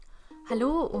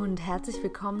Hallo und herzlich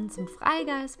willkommen zum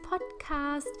Freigeist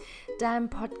Podcast, deinem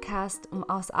Podcast, um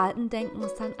aus alten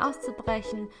Denkmustern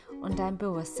auszubrechen und dein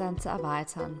Bewusstsein zu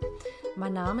erweitern.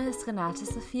 Mein Name ist Renate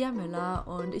Sophia Müller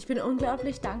und ich bin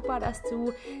unglaublich dankbar, dass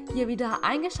du hier wieder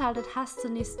eingeschaltet hast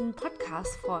zur nächsten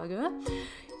Podcast-Folge.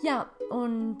 Ja,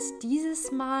 und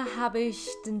dieses Mal habe ich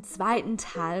den zweiten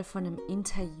Teil von einem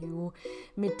Interview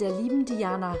mit der lieben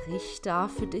Diana Richter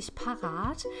für dich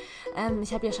parat.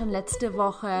 Ich habe ja schon letzte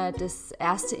Woche das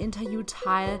erste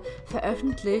Interviewteil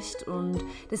veröffentlicht und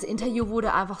das Interview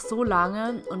wurde einfach so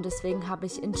lange und deswegen habe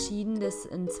ich entschieden, das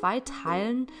in 2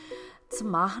 Teilen zu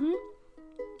machen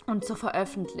und zu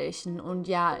veröffentlichen. Und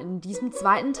ja, in diesem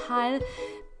zweiten Teil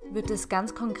wird es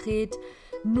ganz konkret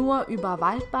nur über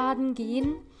Waldbaden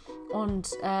gehen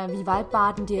und wie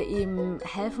Waldbaden dir eben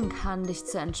helfen kann, dich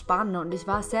zu entspannen. Und ich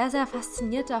war sehr, sehr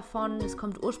fasziniert davon. Es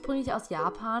kommt ursprünglich aus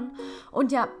Japan.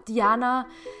 Und ja, Diana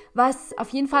weiß auf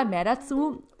jeden Fall mehr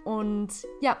dazu. Und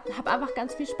ja, habe einfach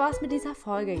ganz viel Spaß mit dieser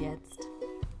Folge jetzt.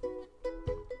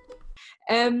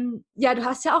 Ja, du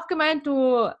hast ja auch gemeint,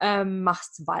 du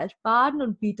machst Waldbaden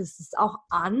und bietest es auch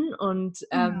an. Und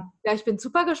ja, ich bin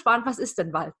super gespannt, was ist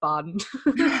denn Waldbaden?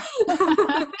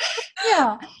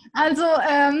 Ja, also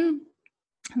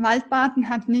Waldbaden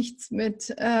hat nichts mit,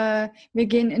 wir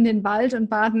gehen in den Wald und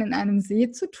baden in einem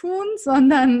See zu tun,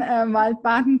 sondern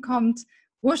Waldbaden kommt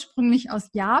ursprünglich aus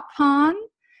Japan,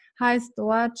 heißt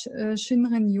dort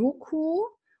Shinrin-yoku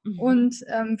und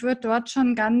wird dort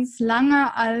schon ganz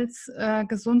lange als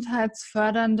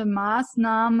gesundheitsfördernde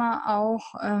Maßnahme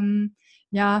auch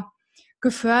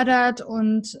gefördert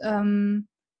und von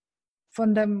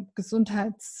dem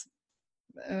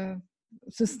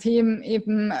Gesundheitssystem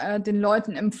eben den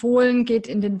Leuten empfohlen, geht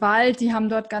in den Wald. Die haben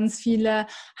dort ganz viele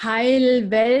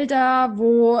Heilwälder,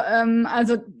 wo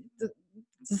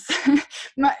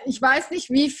ich weiß nicht,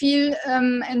 wie viel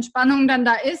Entspannung dann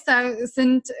da ist. Da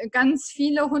sind ganz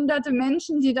viele hunderte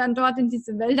Menschen, die dann dort in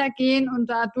diese Wälder gehen und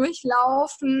da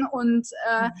durchlaufen und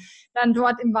dann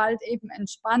dort im Wald eben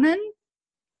entspannen.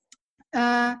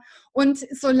 Und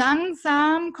so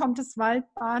langsam kommt das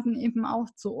Waldbaden eben auch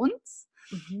zu uns.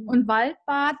 Und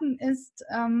Waldbaden ist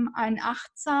ein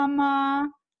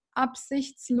achtsamer,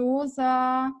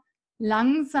 absichtsloser,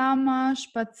 langsamer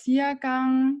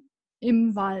Spaziergang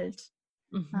im Wald.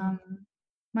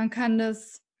 Man kann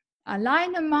das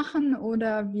alleine machen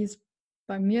oder wie es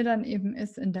bei mir dann eben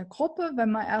ist in der Gruppe,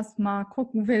 wenn man erstmal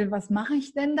gucken will, was mache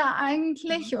ich denn da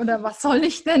eigentlich oder was soll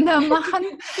ich denn da machen?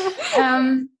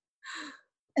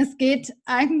 Es geht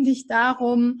eigentlich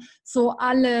darum, so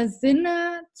alle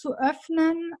Sinne zu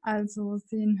öffnen, also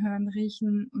sehen, hören,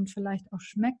 riechen und vielleicht auch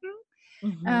schmecken.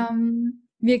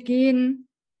 Wir gehen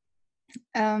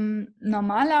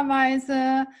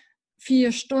normalerweise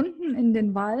 4 Stunden in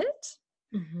den Wald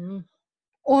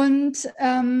und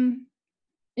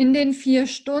in den 4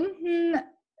 Stunden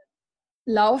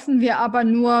laufen wir aber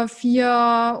nur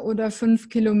 4 oder 5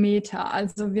 Kilometer.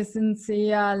 Also wir sind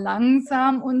sehr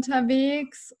langsam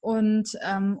unterwegs und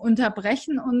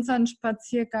unterbrechen unseren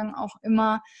Spaziergang auch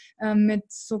immer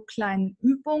mit so kleinen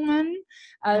Übungen.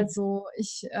 Also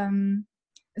es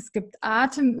gibt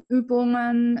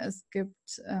Atemübungen,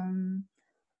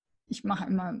 ich mache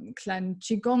immer kleine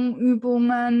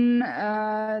Qigong-Übungen,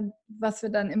 was wir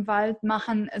dann im Wald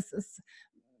machen. Es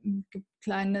gibt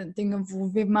kleine Dinge,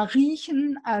 wo wir mal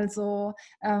riechen. Also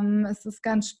es ist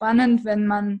ganz spannend, wenn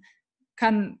man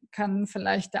kann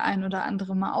vielleicht der ein oder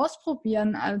andere mal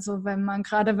ausprobieren. Also wenn man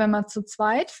zu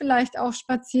zweit vielleicht auch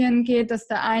spazieren geht, dass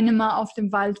der eine mal auf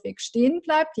dem Waldweg stehen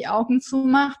bleibt, die Augen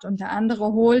zumacht und der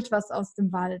andere holt was aus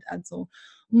dem Wald. Also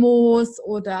Moos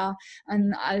oder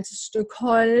ein altes Stück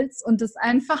Holz und das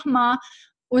einfach mal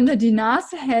unter die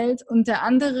Nase hält und der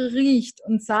andere riecht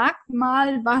und sagt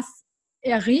mal, was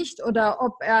er riecht oder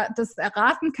ob er das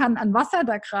erraten kann, an was er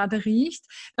da gerade riecht.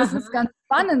 Das ist ganz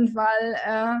spannend,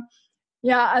 weil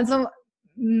also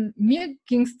mir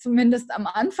ging es zumindest am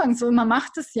Anfang so, man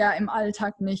macht es ja im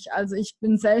Alltag nicht. Also ich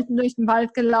bin selten durch den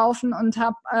Wald gelaufen und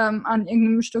habe an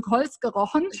irgendeinem Stück Holz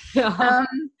gerochen. Ja.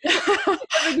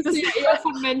 Das ja eher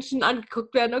von Menschen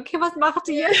angeguckt werden. Okay, was macht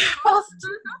ihr? Was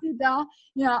tut sie da?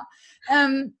 Ja,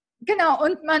 genau.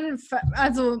 Und man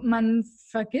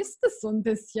vergisst es so ein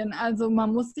bisschen. Also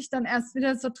man muss sich dann erst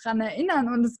wieder so dran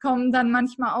erinnern und es kommen dann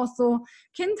manchmal auch so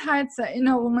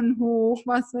Kindheitserinnerungen hoch,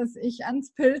 was weiß ich,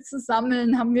 ans Pilze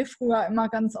sammeln haben wir früher immer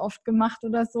ganz oft gemacht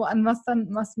oder so, an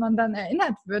was man dann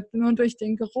erinnert wird, nur durch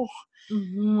den Geruch.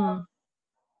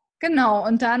 Genau,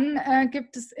 und dann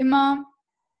gibt es immer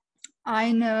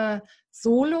eine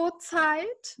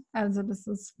Solozeit, also das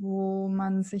ist, wo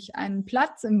man sich einen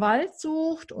Platz im Wald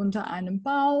sucht unter einem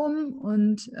Baum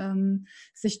und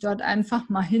sich dort einfach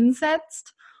mal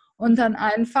hinsetzt und dann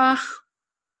einfach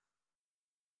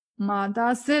mal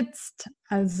da sitzt.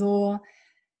 Also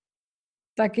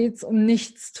da geht es um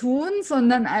nichts tun,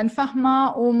 sondern einfach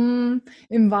mal um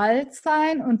im Wald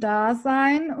sein und da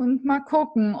sein und mal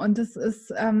gucken. Und es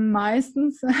ist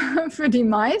meistens für die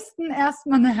meisten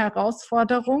erstmal eine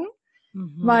Herausforderung,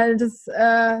 weil das,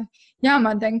 ja,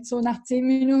 man denkt so nach 10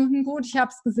 Minuten, gut, ich habe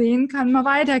es gesehen, kann mal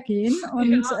weitergehen.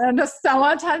 Und das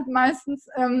dauert halt meistens,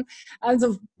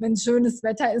 also wenn schönes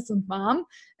Wetter ist und warm,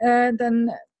 dann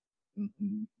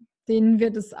dehnen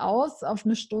wir das aus auf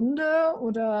eine Stunde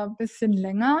oder ein bisschen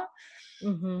länger.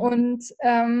 Und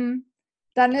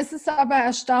dann ist es aber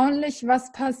erstaunlich,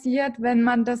 was passiert, wenn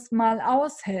man das mal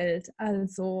aushält.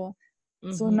 Also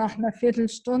so nach einer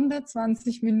Viertelstunde,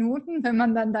 20 Minuten, wenn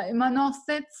man dann da immer noch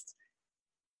sitzt,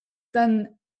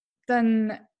 dann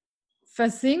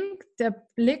versinkt der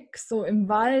Blick so im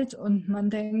Wald und man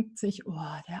denkt sich,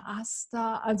 oh, der Ast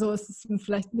da. Also es ist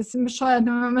vielleicht ein bisschen bescheuert,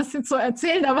 wenn man es jetzt so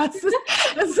erzählt, aber es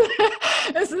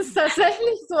ist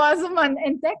tatsächlich so. Also man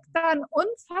entdeckt dann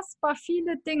unfassbar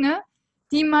viele Dinge,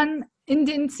 die man in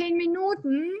den 10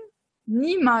 Minuten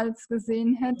niemals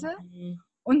gesehen hätte.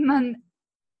 Und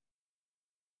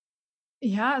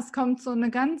es kommt so eine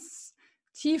ganz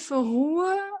tiefe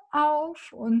Ruhe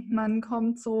auf und man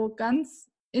kommt so ganz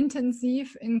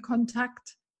intensiv in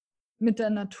Kontakt mit der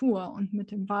Natur und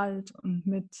mit dem Wald und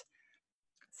mit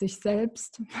sich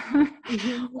selbst.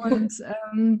 Und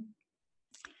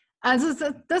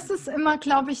also das ist immer,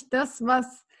 glaube ich, das,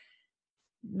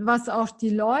 was auch die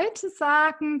Leute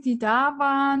sagen, die da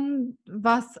waren,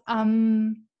 was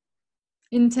am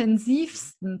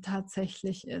intensivsten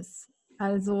tatsächlich ist.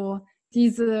 Also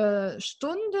diese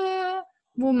Stunde,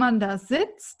 wo man da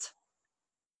sitzt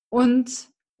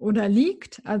oder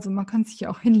liegt, also man kann sich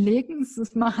auch hinlegen,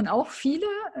 das machen auch viele.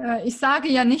 Ich sage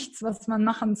ja nichts, was man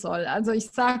machen soll. Also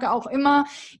ich sage auch immer,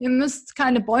 ihr müsst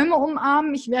keine Bäume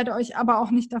umarmen, ich werde euch aber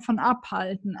auch nicht davon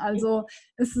abhalten. Also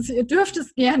ihr dürft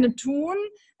es gerne tun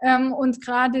und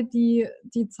gerade die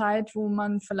Zeit, wo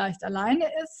man vielleicht alleine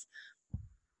ist,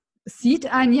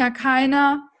 sieht einen ja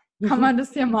keiner, kann man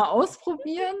das ja mal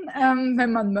ausprobieren,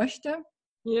 wenn man möchte.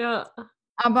 Ja.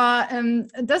 Aber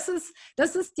das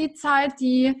ist die Zeit,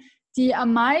 die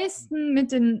am meisten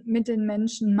mit den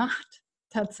Menschen macht,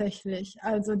 tatsächlich.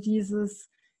 Also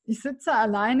ich sitze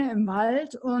alleine im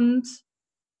Wald und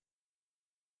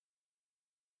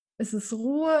es ist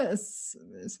Ruhe,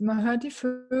 man hört die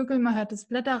Vögel, man hört das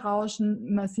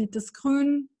Blätterrauschen, man sieht das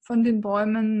Grün von den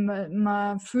Bäumen,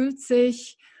 man fühlt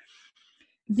sich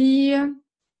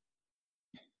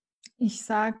ich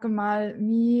sage mal,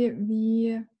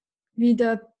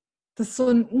 das ist so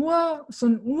ein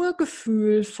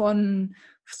Urgefühl von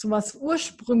so was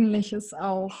Ursprüngliches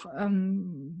auch,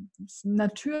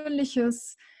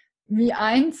 Natürliches, wie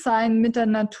eins sein mit der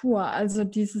Natur, also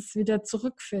dieses wieder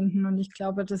zurückfinden. Und ich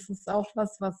glaube, das ist auch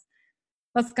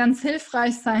was ganz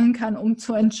hilfreich sein kann, um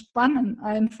zu entspannen,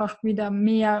 einfach wieder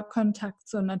mehr Kontakt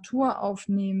zur Natur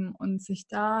aufnehmen und sich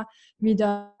da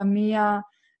wieder mehr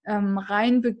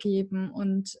reinbegeben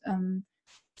und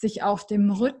sich auch dem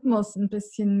Rhythmus ein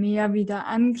bisschen mehr wieder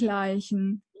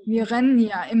angleichen. Wir rennen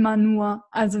ja immer nur,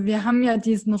 also wir haben ja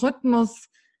diesen Rhythmus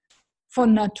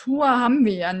von Natur haben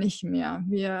wir ja nicht mehr.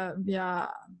 Wir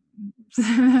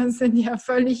sind ja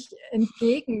völlig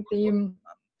entgegen dem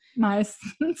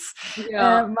meistens,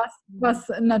 was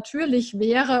natürlich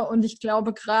wäre. Und ich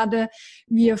glaube gerade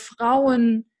wir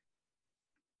Frauen,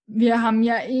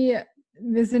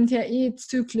 wir sind ja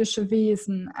zyklische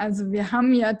Wesen. Also wir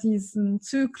haben ja diesen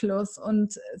Zyklus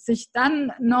und sich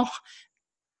dann noch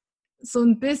so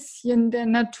ein bisschen der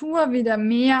Natur wieder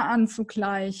mehr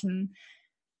anzugleichen,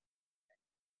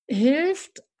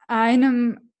 hilft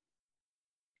einem,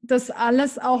 das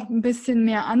alles auch ein bisschen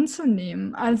mehr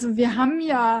anzunehmen. Also wir haben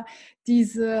ja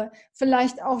diese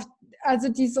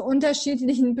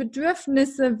unterschiedlichen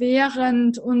Bedürfnisse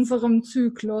während unserem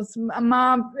Zyklus.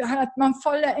 Mal hat man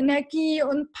volle Energie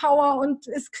und Power und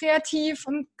ist kreativ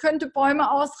und könnte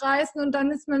Bäume ausreißen und dann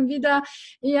ist man wieder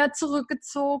eher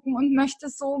zurückgezogen und möchte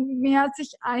so mehr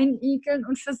sich einigeln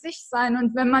und für sich sein.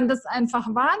 Und wenn man das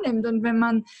einfach wahrnimmt und wenn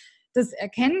man das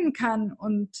erkennen kann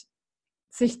und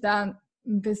sich da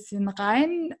ein bisschen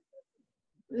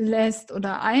reinlässt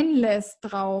oder einlässt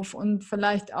drauf und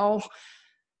vielleicht auch,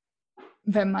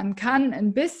 wenn man kann,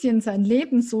 ein bisschen sein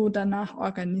Leben so danach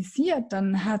organisiert,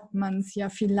 dann hat man es ja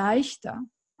viel leichter.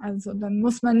 Also dann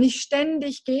muss man nicht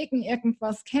ständig gegen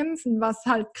irgendwas kämpfen, was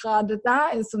halt gerade da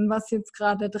ist und was jetzt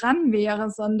gerade dran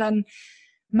wäre, sondern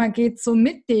man geht so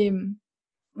mit dem.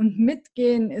 Und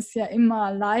mitgehen ist ja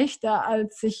immer leichter,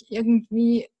 als sich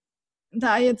irgendwie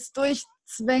da jetzt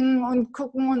durchzwängen und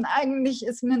gucken und eigentlich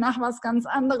ist mir nach was ganz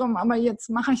anderem, aber jetzt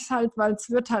mache ich es halt, weil es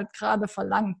wird halt gerade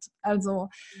verlangt. Also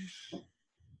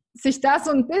sich da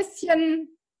so ein bisschen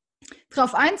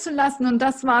drauf einzulassen und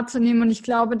das wahrzunehmen. Und ich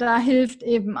glaube, da hilft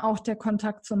eben auch der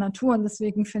Kontakt zur Natur. Und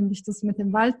deswegen finde ich das mit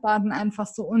dem Waldbaden einfach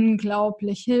so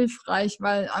unglaublich hilfreich,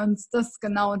 weil uns das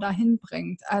genau dahin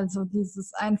bringt. Also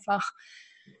dieses einfach,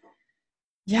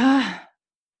 ja,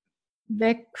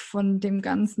 weg von dem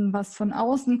Ganzen, was von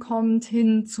außen kommt,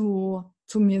 hin zu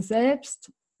mir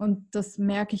selbst. Und das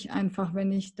merke ich einfach,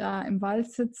 wenn ich da im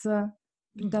Wald sitze,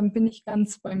 dann bin ich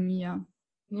ganz bei mir.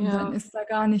 Und dann ist da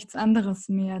gar nichts anderes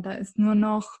mehr. Da ist nur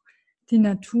noch die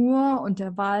Natur und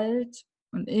der Wald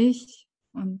und ich.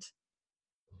 Und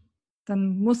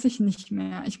dann muss ich nicht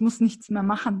mehr. Ich muss nichts mehr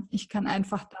machen. Ich kann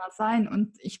einfach da sein.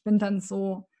 Und ich bin dann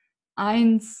so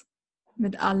eins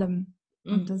mit allem.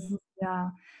 Und das ist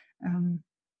ja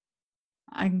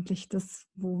eigentlich das,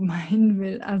 wo man hin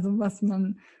will. Also was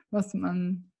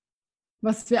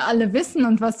wir alle wissen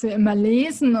und was wir immer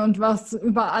lesen und was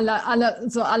über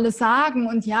alle sagen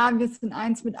und ja, wir sind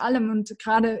eins mit allem und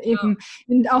gerade eben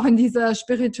auch in dieser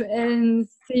spirituellen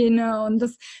Szene und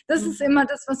das ist immer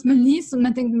das, was man liest und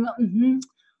man denkt immer,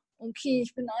 okay,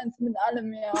 ich bin eins mit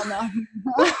allem, ja.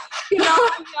 Genau,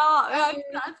 ja, ich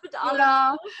bin eins mit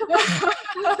allem.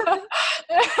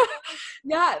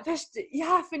 Ja,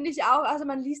 finde ich auch. Also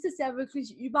man liest es ja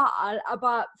wirklich überall,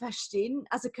 aber verstehen,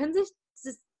 also können sich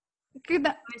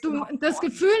das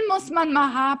Gefühl muss man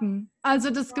mal haben. Also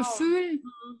das Gefühl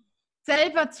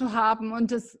selber zu haben.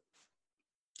 Und das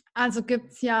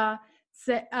gibt es ja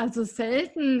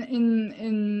selten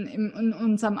in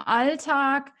unserem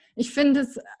Alltag. Ich finde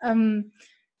es,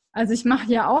 also ich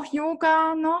mache ja auch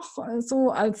Yoga noch,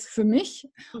 so als für mich.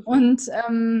 Und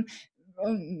im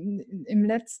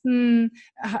letzten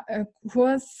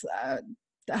Kurs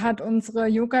hat unsere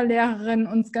Yogalehrerin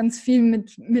uns ganz viel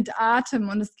mit Atem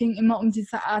und es ging immer um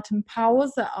diese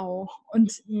Atempause auch.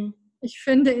 Und ich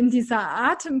finde, in dieser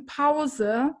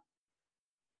Atempause,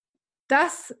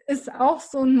 das ist auch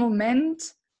so ein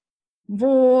Moment,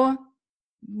 wo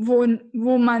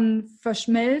man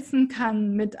verschmelzen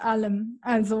kann mit allem.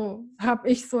 Also habe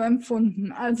ich so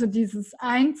empfunden. Also dieses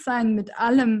Einssein mit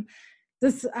allem,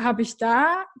 das habe ich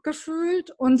da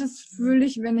gefühlt und das fühle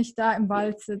ich, wenn ich da im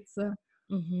Wald sitze.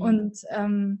 Und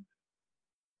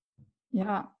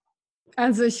ja,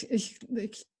 also das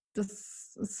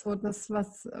ist so das,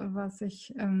 was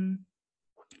ich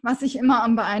immer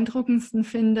am beeindruckendsten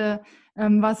finde,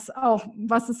 was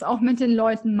es auch mit den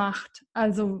Leuten macht.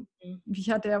 Also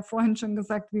ich hatte ja vorhin schon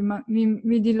gesagt,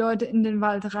 wie die Leute in den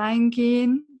Wald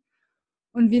reingehen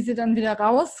und wie sie dann wieder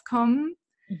rauskommen.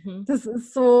 Das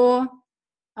ist so,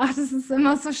 das ist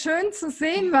immer so schön zu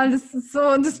sehen, weil das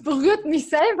berührt mich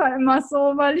selber immer so,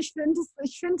 weil ich finde es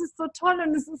so toll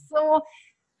und es ist so,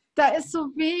 da ist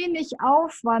so wenig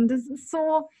Aufwand. Das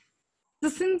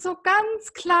sind so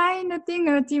ganz kleine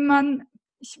Dinge, die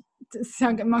ich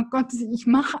sage immer, Gott, ich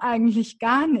mache eigentlich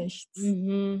gar nichts.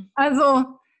 Also,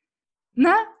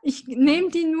 ich nehme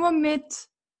die nur mit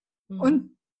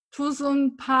und tue so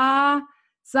ein paar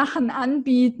Sachen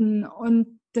anbieten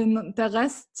und der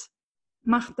Rest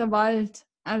macht der Wald.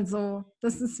 Also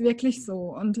das ist wirklich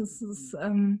so und es ist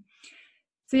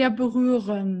sehr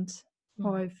berührend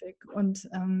häufig und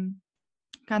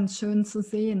ganz schön zu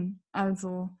sehen.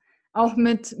 Also auch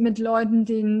mit Leuten,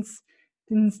 denen es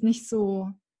nicht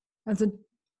so,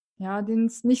 denen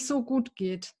es nicht so gut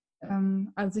geht.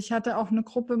 Also ich hatte auch eine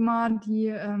Gruppe mal,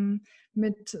 die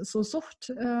mit so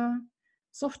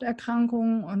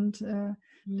Suchterkrankungen und da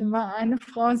war eine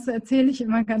Frau, das erzähle ich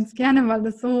immer ganz gerne, weil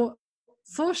das so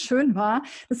schön war.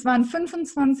 Das waren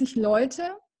 25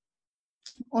 Leute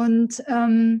und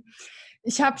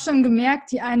ich habe schon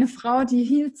gemerkt, die eine Frau, die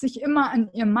hielt sich immer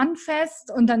an ihrem Mann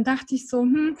fest und dann dachte ich so,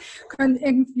 könnte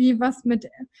irgendwie was mit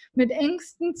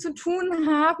Ängsten zu tun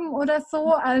haben oder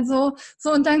so. Also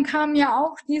so und dann kam ja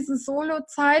auch diese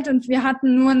Solo-Zeit und wir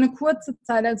hatten nur eine kurze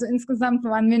Zeit, also insgesamt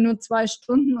waren wir nur 2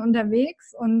 Stunden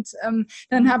unterwegs und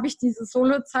dann habe ich diese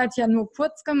Solo-Zeit ja nur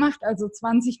kurz gemacht, also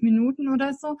 20 Minuten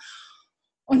oder so.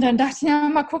 Und dann dachte ich, ja,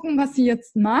 mal gucken, was sie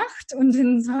jetzt macht. Und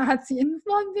dann hat sie,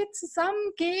 wollen wir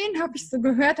zusammen gehen? Habe ich so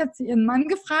gehört, hat sie ihren Mann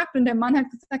gefragt. Und der Mann hat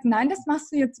gesagt, nein, das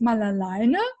machst du jetzt mal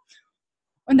alleine.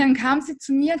 Und dann kam sie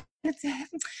zu mir und hat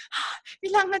gesagt, wie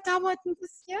lange dauert denn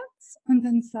das jetzt? Und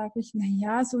dann sage ich,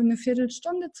 naja, so eine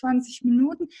Viertelstunde, 20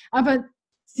 Minuten. Aber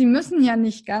Sie müssen ja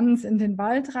nicht ganz in den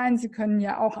Wald rein, Sie können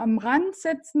ja auch am Rand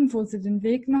sitzen, wo Sie den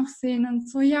Weg noch sehen und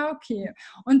so, ja, okay.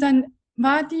 Und dann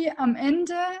war die am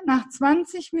Ende, nach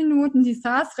 20 Minuten, die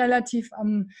saß relativ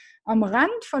am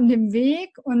Rand von dem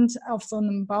Weg und auf so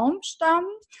einem Baumstamm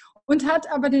und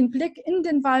hat aber den Blick in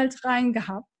den Wald rein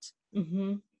gehabt.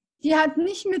 Mhm. Die hat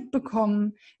nicht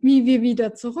mitbekommen, wie wir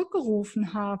wieder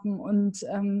zurückgerufen haben und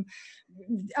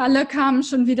alle kamen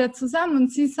schon wieder zusammen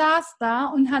und sie saß da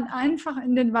und hat einfach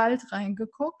in den Wald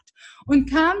reingeguckt und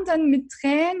kam dann mit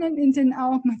Tränen in den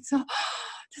Augen und so,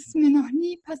 oh, das ist mir noch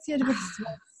nie passiert, aber das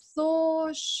war so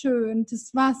schön,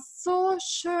 das war so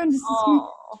schön, das ist mir...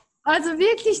 Oh. Also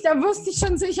wirklich, da wusste ich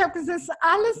schon so, ich habe gesagt, es ist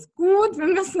alles gut, wir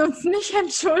müssen uns nicht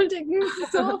entschuldigen.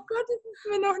 So, oh Gott, das ist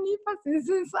mir noch nie passiert, es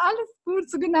ist alles gut,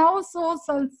 so genau so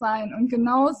soll es sein und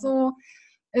genau so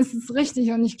ist es richtig.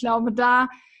 Und ich glaube, da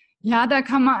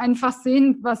kann man einfach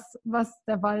sehen, was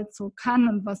der Wald so kann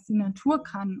und was die Natur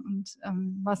kann und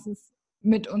was es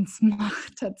mit uns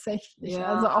macht tatsächlich.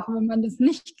 Ja. Also auch wenn man das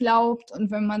nicht glaubt und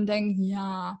wenn man denkt,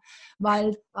 ja,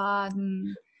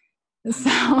 Waldbaden,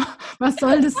 was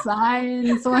soll das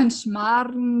sein? So ein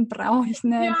Schmarrn brauche ich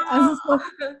nicht. Ja.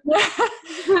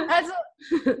 Also,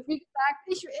 wie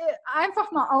gesagt,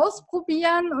 einfach mal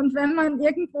ausprobieren und wenn man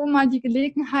irgendwo mal die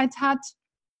Gelegenheit hat,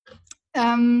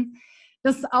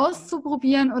 das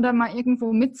auszuprobieren oder mal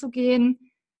irgendwo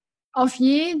mitzugehen, auf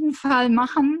jeden Fall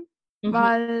machen,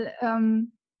 weil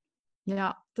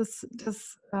das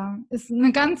ist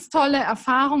eine ganz tolle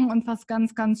Erfahrung und was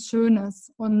ganz, ganz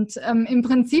Schönes. Und im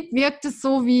Prinzip wirkt es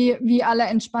so, wie alle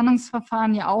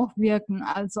Entspannungsverfahren ja auch wirken.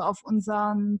 Also auf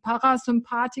unseren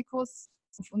Parasympathikus,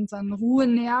 auf unseren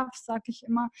Ruhenerv, sage ich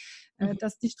immer,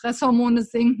 dass die Stresshormone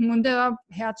sinken und der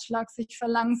Herzschlag sich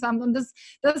verlangsamt. Und das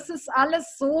ist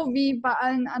alles so wie bei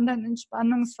allen anderen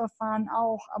Entspannungsverfahren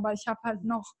auch. Aber ich habe halt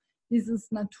noch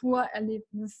dieses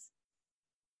Naturerlebnis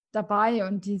dabei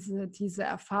und diese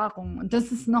Erfahrung. Und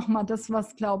das ist nochmal das,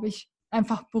 was, glaube ich,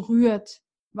 einfach berührt,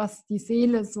 was die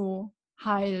Seele so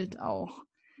heilt auch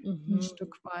ein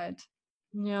Stück weit.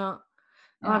 Ja.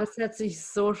 Ja. Oh, das hört sich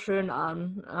so schön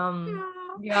an.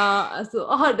 Also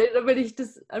da will ich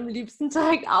das am liebsten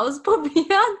direkt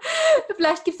ausprobieren.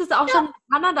 Vielleicht gibt es das auch schon in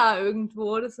Kanada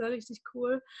irgendwo. Das wäre richtig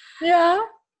cool. Ja,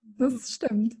 das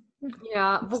stimmt.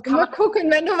 Ja, wo kann Mal man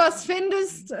gucken, wenn du was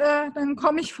findest, dann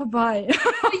komme ich vorbei.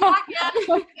 Ja,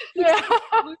 gerne. Ja. Ja.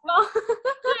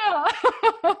 Ja.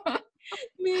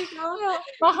 Mega. Ja.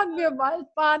 Machen wir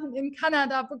Waldbaden in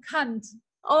Kanada bekannt.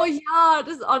 Oh ja,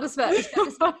 das wäre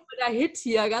der Hit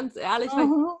hier, ganz ehrlich. Weil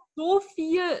so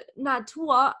viel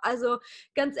Natur, also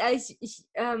ganz ehrlich, ich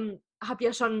habe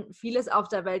ja schon vieles auf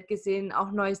der Welt gesehen,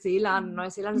 auch Neuseeland.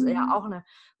 Neuseeland ist ja auch eine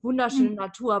wunderschöne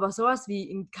Natur, aber sowas wie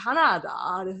in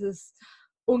Kanada, das ist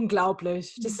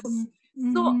unglaublich. Das ist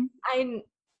so ein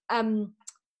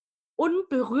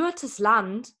unberührtes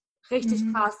Land,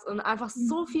 richtig krass und einfach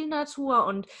so viel Natur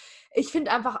und ich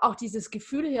finde einfach auch dieses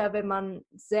Gefühl hier, wenn man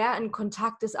sehr in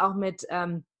Kontakt ist auch mit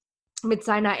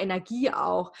seiner Energie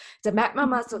auch, da merkt man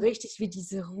mal so richtig, wie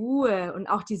diese Ruhe und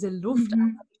auch diese Luft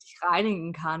einfach richtig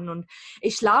reinigen kann und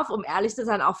ich schlafe, um ehrlich zu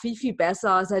sein, auch viel, viel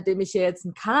besser, seitdem ich hier jetzt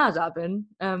in Kanada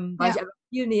bin, weil ich einfach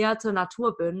viel näher zur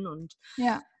Natur bin und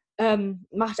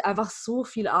macht einfach so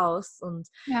viel aus. Und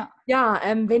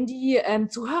wenn die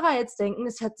Zuhörer jetzt denken,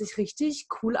 es hört sich richtig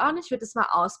cool an, ich würde es mal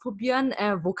ausprobieren,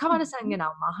 wo kann man das dann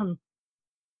genau machen?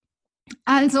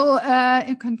 Also,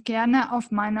 ihr könnt gerne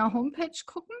auf meiner Homepage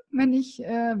gucken, wenn ich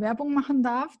Werbung machen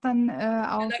darf, dann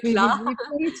auf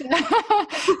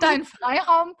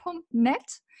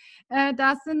www.deinfreiraum.net.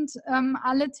 Da sind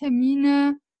alle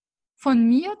Termine von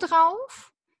mir drauf.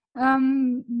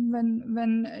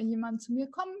 Wenn jemand zu mir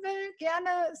kommen will, gerne.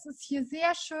 Es ist hier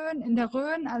sehr schön in der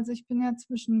Rhön. Also ich bin ja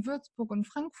zwischen Würzburg und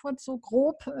Frankfurt, so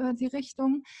grob die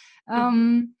Richtung.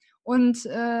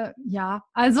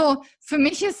 Also für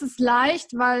mich ist es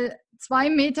leicht, weil 2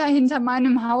 Meter hinter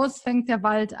meinem Haus fängt der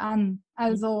Wald an.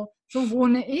 Also so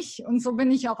wohne ich und so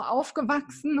bin ich auch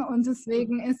aufgewachsen und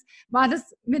deswegen war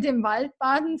das mit dem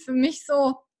Waldbaden für mich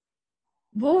so,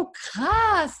 wow,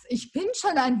 krass, ich bin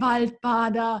schon ein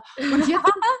Waldbader und jetzt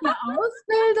ist eine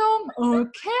Ausbildung,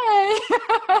 okay.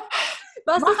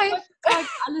 Was es heutzutage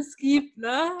alles gibt,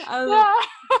 ne? Also, ja.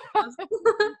 Das ist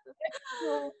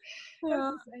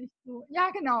echt so.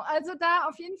 Ja, genau. Also da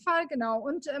auf jeden Fall, genau.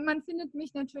 Und man findet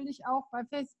mich natürlich auch bei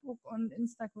Facebook und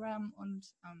Instagram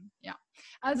und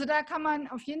also da kann man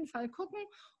auf jeden Fall gucken.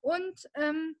 Und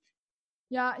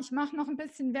ich mache noch ein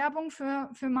bisschen Werbung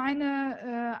für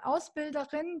meine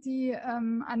Ausbilderin, die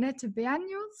Annette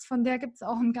Bernius. Von der gibt es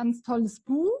auch ein ganz tolles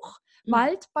Buch.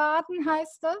 Waldbaden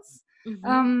heißt das.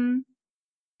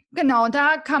 Genau,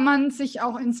 da kann man sich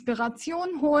auch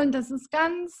Inspiration holen. Das ist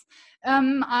ganz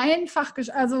einfach,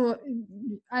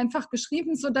 einfach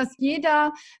geschrieben, sodass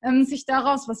jeder sich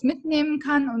daraus was mitnehmen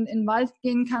kann und in den Wald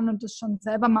gehen kann und das schon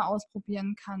selber mal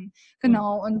ausprobieren kann. Mhm.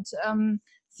 Genau, und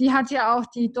sie hat ja auch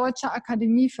die Deutsche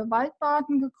Akademie für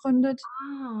Waldbaden gegründet.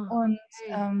 Ah, Und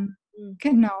okay. Mhm.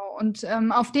 genau, und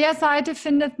auf der Seite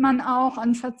findet man auch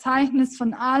ein Verzeichnis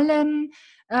von allen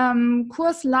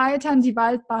Kursleitern, die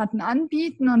Waldbaden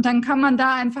anbieten. Und dann kann man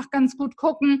da einfach ganz gut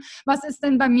gucken, was ist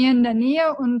denn bei mir in der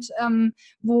Nähe und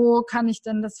wo kann ich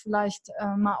denn das vielleicht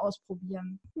mal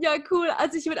ausprobieren. Ja, cool.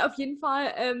 Also ich würde auf jeden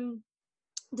Fall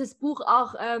das Buch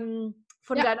auch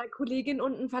von Ja, deiner Kollegin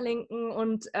unten verlinken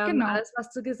und genau. alles,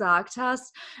 was du gesagt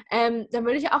hast. Dann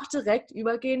würde ich auch direkt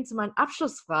übergehen zu meinen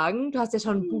Abschlussfragen. Du hast ja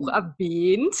schon ein Buch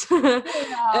erwähnt.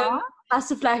 Ja. Hast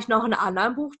du vielleicht noch einen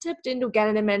anderen Buchtipp, den du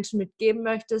gerne den Menschen mitgeben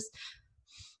möchtest?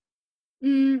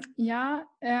 Ja,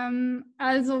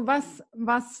 also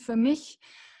was für mich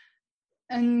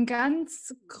ein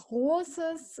ganz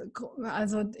großes,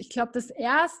 also ich glaube, das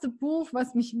erste Buch,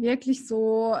 was mich wirklich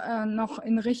so noch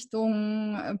in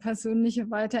Richtung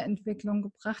persönliche Weiterentwicklung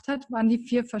gebracht hat, waren die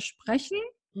 4 Versprechen.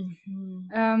 Mhm.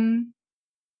 Ähm,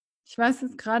 Ich weiß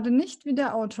jetzt gerade nicht, wie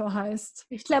der Autor heißt.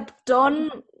 Ich glaube, Don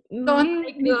Don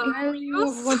Miguel Miguel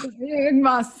Ruiz.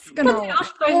 irgendwas, Kann ich genau.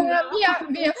 aussprechen, ja.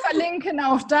 Wir verlinken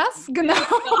auch das, Ja, genau.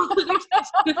 genau,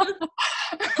 richtig.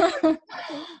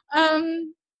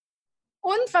 ähm,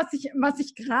 Und was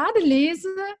ich gerade lese,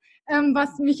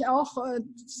 was mich auch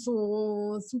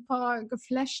so super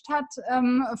geflasht hat,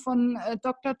 von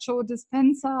Dr. Joe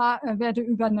Dispenza, werde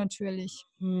übernatürlich.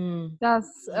 Hm.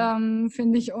 Das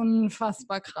finde ich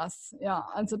unfassbar krass. Ja,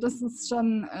 also das ist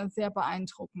schon sehr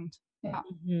beeindruckend. Ja,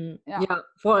 Mhm. ja. Ja,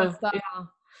 voll. Was da,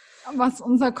 Ja. was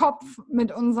unser Kopf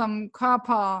mit unserem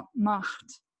Körper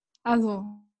macht. Also,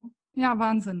 ja,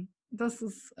 Wahnsinn. Das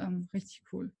ist richtig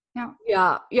cool. Ja.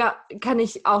 Ja, ja, kann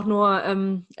ich auch nur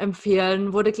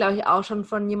empfehlen. Wurde, glaube ich, auch schon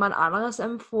von jemand anderes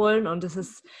empfohlen und es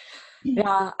ist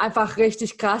ja einfach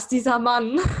richtig krass, dieser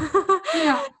Mann.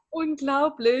 Ja,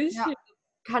 Unglaublich. ja.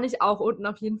 Kann ich auch unten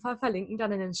auf jeden Fall verlinken,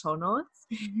 dann in den Shownotes.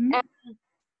 Mhm.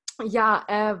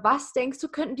 Ja, was denkst du,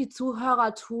 könnten die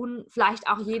Zuhörer tun, vielleicht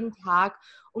auch jeden Tag,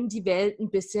 um die Welt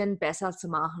ein bisschen besser zu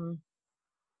machen?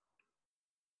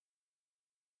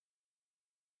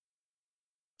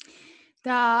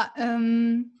 Da,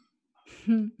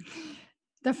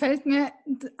 da fällt mir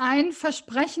ein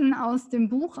Versprechen aus dem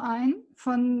Buch ein,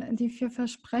 von die 4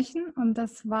 Versprechen. Und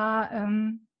das war,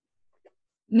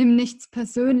 nimm nichts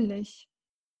persönlich.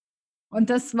 Und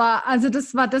das war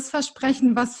das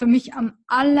Versprechen, was für mich am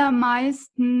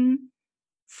allermeisten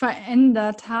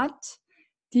verändert hat.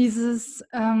 Dieses,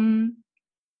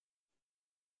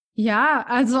 ja,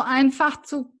 also einfach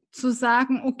zu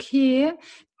sagen, okay,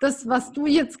 das, was du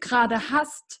jetzt gerade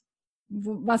hast,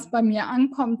 was bei mir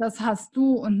ankommt, das hast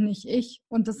du und nicht ich.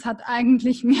 Und das hat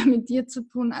eigentlich mehr mit dir zu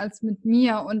tun als mit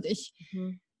mir. Und ich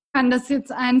Mhm. kann das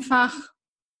jetzt einfach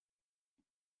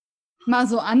mal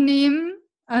so annehmen.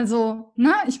 Also,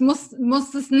 ne, ich muss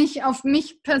es nicht auf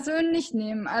mich persönlich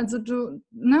nehmen. Also du,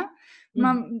 ne,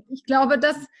 Mhm. ich glaube,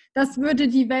 das würde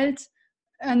die Welt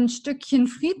ein Stückchen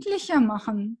friedlicher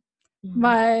machen, Mhm.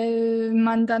 weil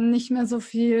man dann nicht mehr so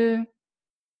viel,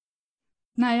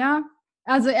 naja,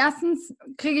 also erstens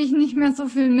kriege ich nicht mehr so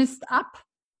viel Mist ab,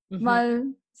 Mhm.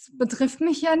 weil es betrifft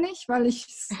mich ja nicht, weil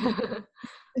ich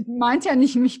meint ja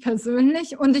nicht mich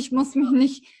persönlich und ich muss mich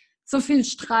nicht so viel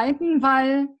streiten,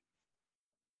 weil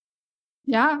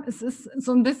ja, es ist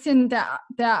so ein bisschen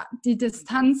die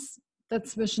Distanz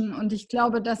dazwischen. Und ich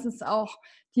glaube, das ist auch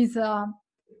dieser,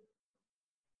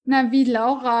 na, wie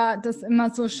Laura das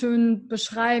immer so schön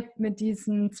beschreibt, mit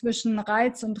diesem zwischen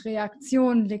Reiz und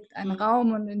Reaktion liegt ein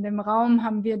Raum und in dem Raum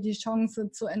haben wir die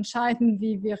Chance zu entscheiden,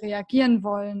 wie wir reagieren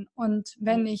wollen. Und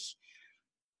wenn ich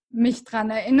mich daran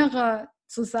erinnere,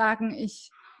 zu sagen, ich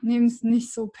nehme es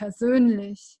nicht so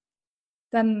persönlich,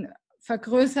 dann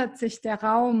vergrößert sich der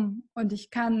Raum und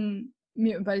ich kann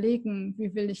mir überlegen,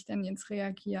 wie will ich denn jetzt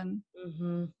reagieren.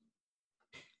 Mhm.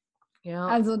 Ja.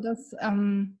 Also das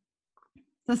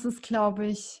ist, glaube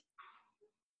ich,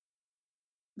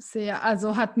 sehr,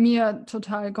 also hat mir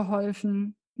total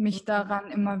geholfen, mich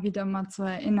daran immer wieder mal zu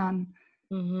erinnern.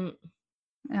 Mhm.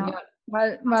 Ja. Ja,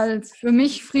 weil es für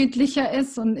mich friedlicher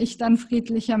ist und ich dann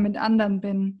friedlicher mit anderen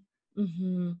bin.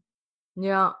 Mhm.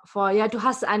 Ja, voll. Ja, du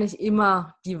hast eigentlich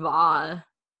immer die Wahl,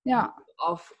 wie Ja, du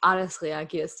auf alles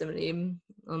reagierst im Leben.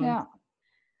 Und ja.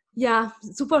 ja,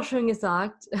 super schön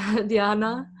gesagt,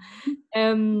 Diana.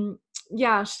 Ähm,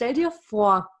 ja, stell dir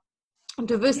vor,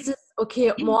 du wüsstest,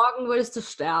 okay, morgen würdest du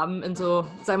sterben in so,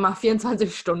 sag mal,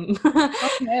 24 Stunden.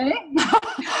 Okay.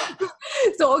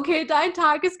 So, okay, dein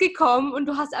Tag ist gekommen und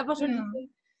du hast einfach schon,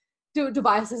 Ja. du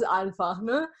weißt es einfach,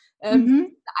 ne?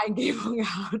 Mhm. Eingebung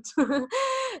gehabt.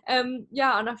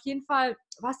 Ja, und auf jeden Fall,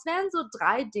 was wären so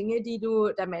 3 Dinge, die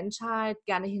du der Menschheit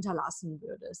gerne hinterlassen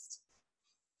würdest?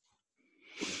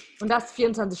 Und das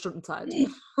 24 Stunden Zeit.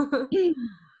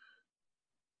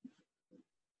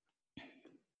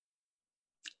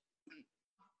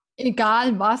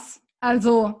 Egal was.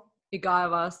 Also,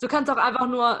 Egal was. Du kannst auch einfach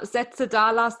nur Sätze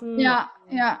da lassen. ja.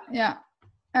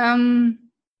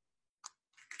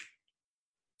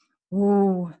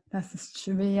 Das ist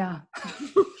schwer.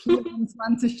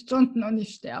 24 Stunden und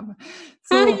ich sterbe.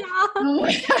 So, Ja.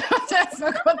 ich muss erst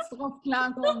mal kurz drauf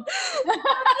klarkommen.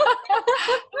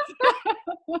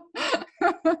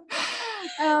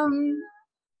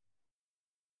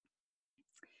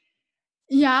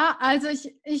 Ja, also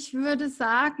ich würde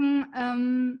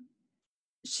sagen,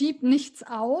 schieb nichts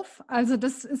auf. Also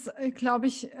das ist, glaube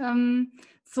ich,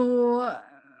 so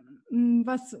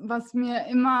was mir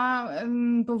immer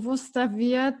bewusster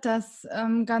wird, dass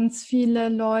ganz viele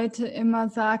Leute immer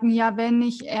sagen, ja, wenn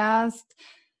ich erst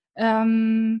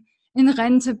in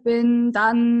Rente bin,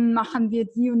 dann machen wir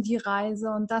die und die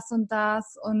Reise und das und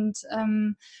das. Und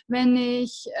wenn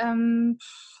ich,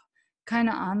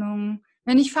 keine Ahnung,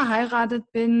 wenn ich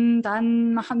verheiratet bin,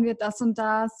 dann machen wir das und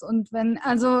das. Und wenn,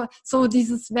 also so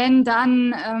dieses wenn,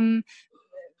 dann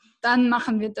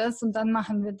machen wir das und dann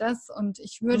machen wir das. Und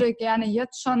ich würde gerne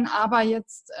jetzt schon, aber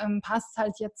jetzt passt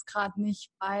halt jetzt gerade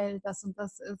nicht, weil das und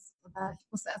das ist. Oder ich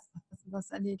muss erst das und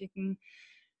das erledigen.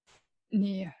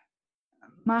 Nee,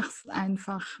 mach's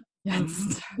einfach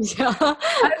jetzt. Ja.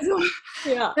 Also,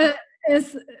 Ja.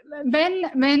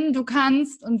 wenn du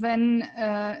kannst und wenn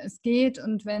es geht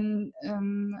und wenn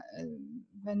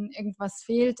irgendwas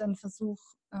fehlt, dann versuch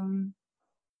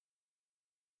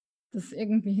das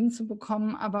irgendwie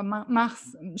hinzubekommen, aber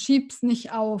schieb's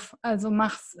nicht auf, also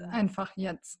mach's einfach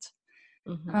jetzt.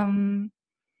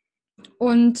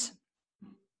 Und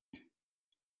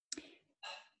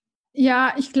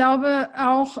ja, ich glaube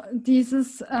auch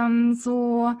dieses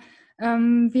wir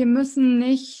müssen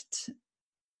nicht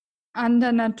an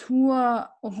der Natur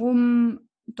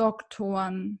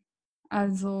rumdoktoren.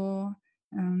 Also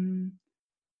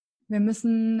wir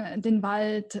müssen den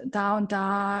Wald da und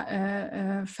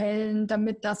da fällen,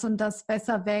 damit das und das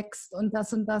besser wächst und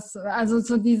das. Also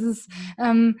so dieses,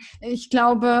 ich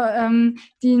glaube,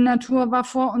 die Natur war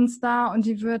vor uns da und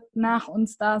die wird nach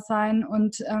uns da sein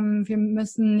und wir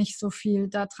müssen nicht so viel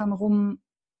daran rum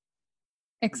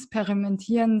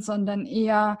experimentieren, sondern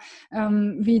eher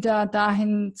wieder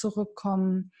dahin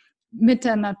zurückkommen, mit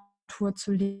der Natur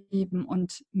zu leben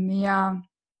und mehr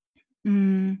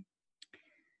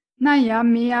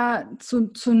mehr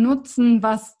zu nutzen,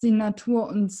 was die Natur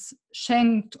uns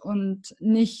schenkt und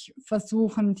nicht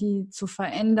versuchen, die zu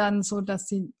verändern, so dass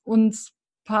sie uns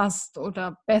passt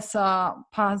oder besser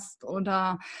passt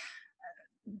oder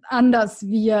anders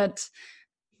wird,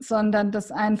 sondern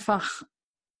das einfach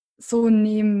so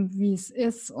nehmen, wie es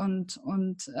ist und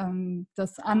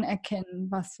das anerkennen,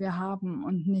 was wir haben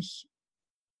und nicht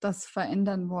das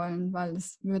verändern wollen, weil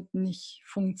es wird nicht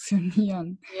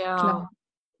funktionieren. Ja. Klar.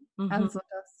 Also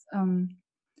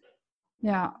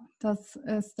das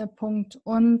ist der Punkt.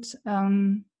 Und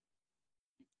nimm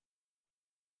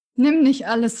nicht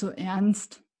alles so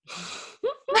ernst.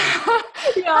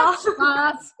 Ja. Hab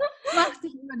Spaß, mach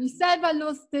dich über dich selber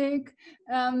lustig.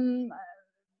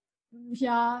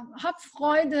 Hab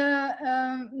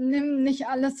Freude, nimm nicht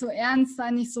alles so ernst,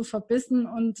 sei nicht so verbissen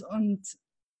und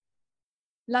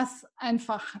lass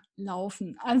einfach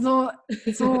laufen. Also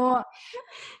so,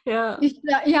 Ja. ich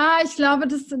glaube,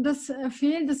 das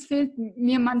fehlt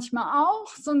mir manchmal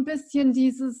auch so ein bisschen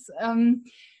dieses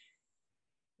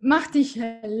mach dich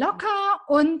locker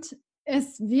und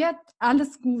es wird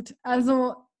alles gut.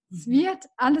 Also es wird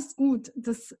alles gut.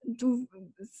 Du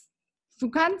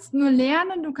kannst nur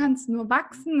lernen, du kannst nur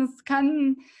wachsen.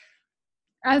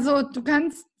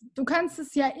 Du kannst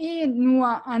es ja eh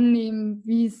nur annehmen,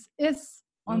 wie es ist.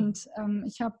 Und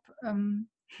ich habe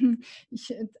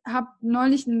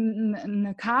neulich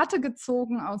eine Karte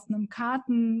gezogen aus einem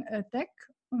Kartendeck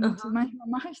und manchmal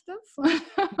mache ich das.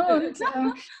 Und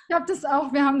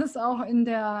wir haben das auch in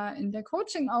der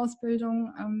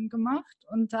Coaching-Ausbildung gemacht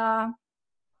und da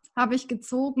habe ich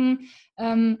gezogen,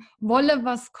 wolle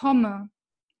was komme.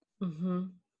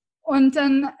 Und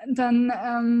dann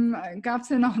gab es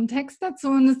ja noch einen Text dazu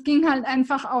und es ging halt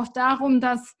einfach auch darum,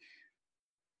 dass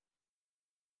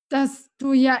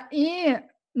du ja eh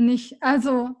nicht,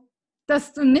 also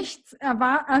dass du nichts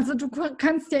erwartest, also du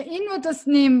kannst ja eh nur das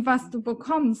nehmen, was du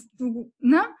bekommst,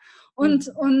 ne? Und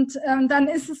dann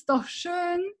ist es doch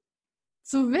schön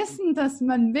zu wissen, dass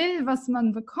man will, was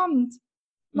man bekommt,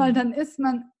 weil dann ist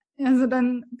man, also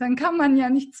dann kann man ja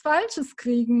nichts Falsches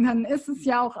kriegen, dann ist es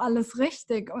ja auch alles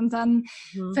richtig und dann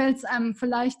fällt es einem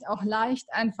vielleicht auch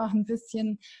leicht, einfach ein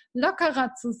bisschen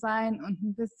lockerer zu sein und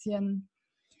ein bisschen,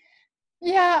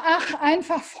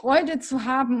 einfach Freude zu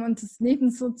haben und das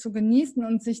Leben so zu genießen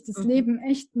und sich das Leben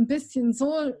echt ein bisschen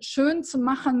so schön zu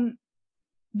machen,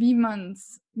 wie man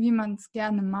es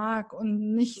gerne mag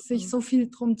und nicht sich so viel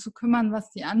drum zu kümmern,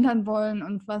 was die anderen wollen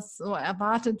und was so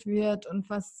erwartet wird und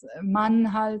was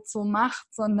man halt so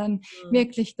macht, sondern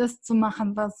wirklich das zu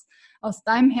machen, was aus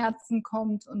deinem Herzen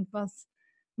kommt und was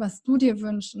du dir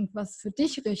wünschst und was für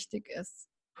dich richtig ist.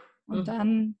 Und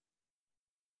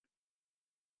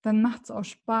dann macht es auch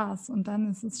Spaß und dann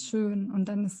ist es schön und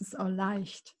dann ist es auch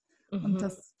leicht. Und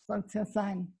das soll es ja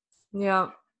sein.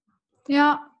 Ja.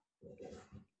 Ja.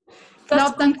 Ich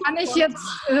glaube, dann kann ich jetzt...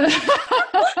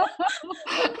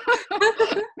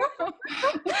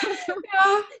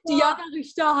 Diana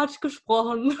Richter hat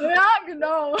gesprochen. Ja,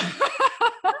 genau.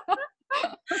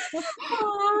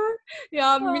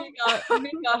 Ja,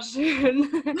 mega schön.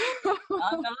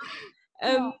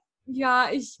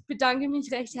 Ich bedanke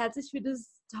mich recht herzlich für das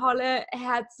tolle,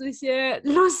 herzliche,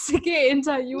 lustige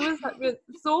Interview. Es hat mir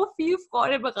so viel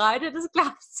Freude bereitet, das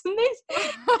glaubst du nicht.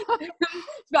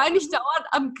 Ich war eigentlich dauernd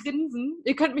am Grinsen.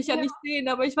 Ihr könnt mich ja nicht sehen,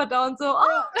 aber ich war dauernd so,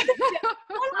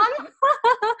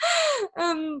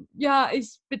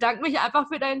 ich bedanke mich einfach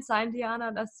für dein Sein,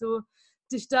 Diana, dass du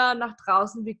dich da nach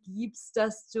draußen begibst,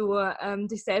 dass du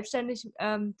dich selbstständig,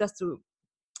 dass du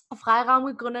Freiraum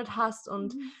gegründet hast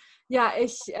und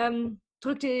ich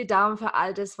drück dir die Daumen für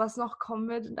all das, was noch kommen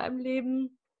wird in deinem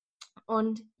Leben.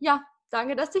 Und ja,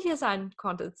 danke, dass du hier sein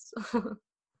konntest.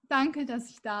 Danke, dass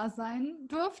ich da sein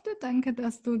durfte. Danke,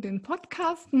 dass du den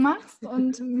Podcast machst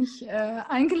und mich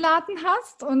eingeladen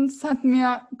hast. Und es hat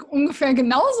mir ungefähr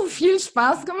genauso viel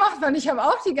Spaß gemacht, weil ich habe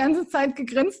auch die ganze Zeit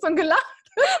gegrinst und gelacht.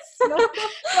 Das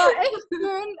war echt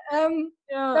schön.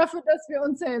 Dafür, dass wir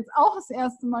uns ja jetzt auch das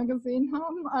erste Mal gesehen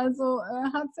haben. Also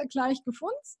hat es ja gleich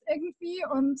gefunzt irgendwie.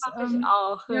 Und ich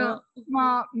auch.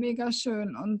 War mega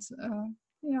schön. Und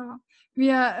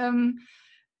wir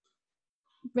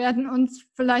werden uns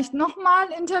vielleicht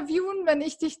nochmal interviewen, wenn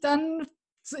ich dich dann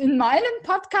in meinen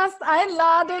Podcast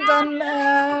einlade.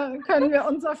 Dann können wir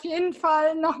uns auf jeden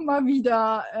Fall nochmal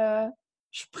wieder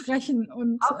sprechen.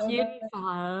 Und, auf jeden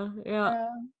Fall, ja.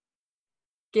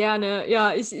 Gerne.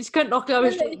 Ja, ich könnte noch, glaube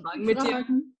ich, stundenlang mit dir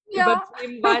über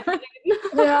Themen weiterreden.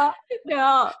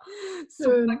 Ja,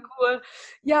 super cool.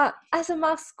 Ja, also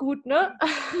mach's gut, ne?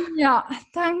 Ja,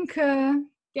 danke.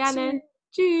 Gerne.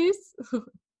 Tschüss.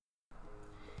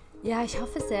 Ja, ich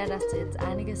hoffe sehr, dass du jetzt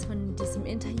einiges von diesem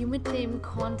Interview mitnehmen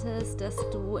konntest, dass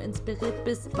du inspiriert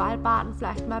bist, Waldbaden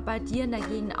vielleicht mal bei dir in der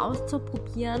Gegend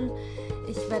auszuprobieren.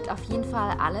 Ich werde auf jeden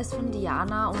Fall alles von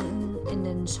Diana unten in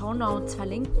den Shownotes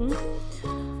verlinken.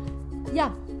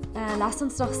 Ja, lass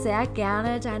uns doch sehr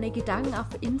gerne deine Gedanken auf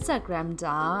Instagram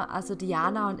da. Also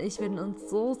Diana und ich würden uns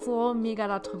so mega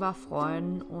darüber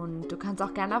freuen. Und du kannst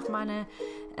auch gerne auf meine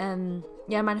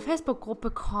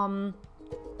Facebook-Gruppe kommen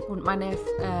und meine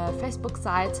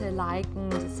Facebook-Seite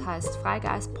liken, das heißt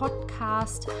Freigeist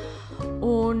Podcast,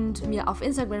 und mir auf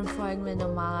Instagram folgen, wenn du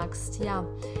magst. Ja,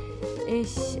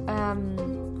 ich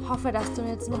hoffe, dass du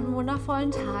jetzt noch einen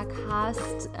wundervollen Tag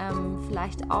hast,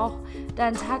 vielleicht auch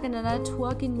deinen Tag in der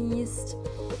Natur genießt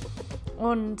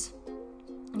und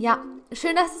ja,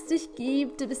 schön, dass es dich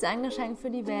gibt. Du bist ein Geschenk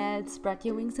für die Welt. Spread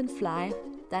your wings and fly.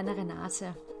 Deine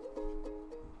Renate.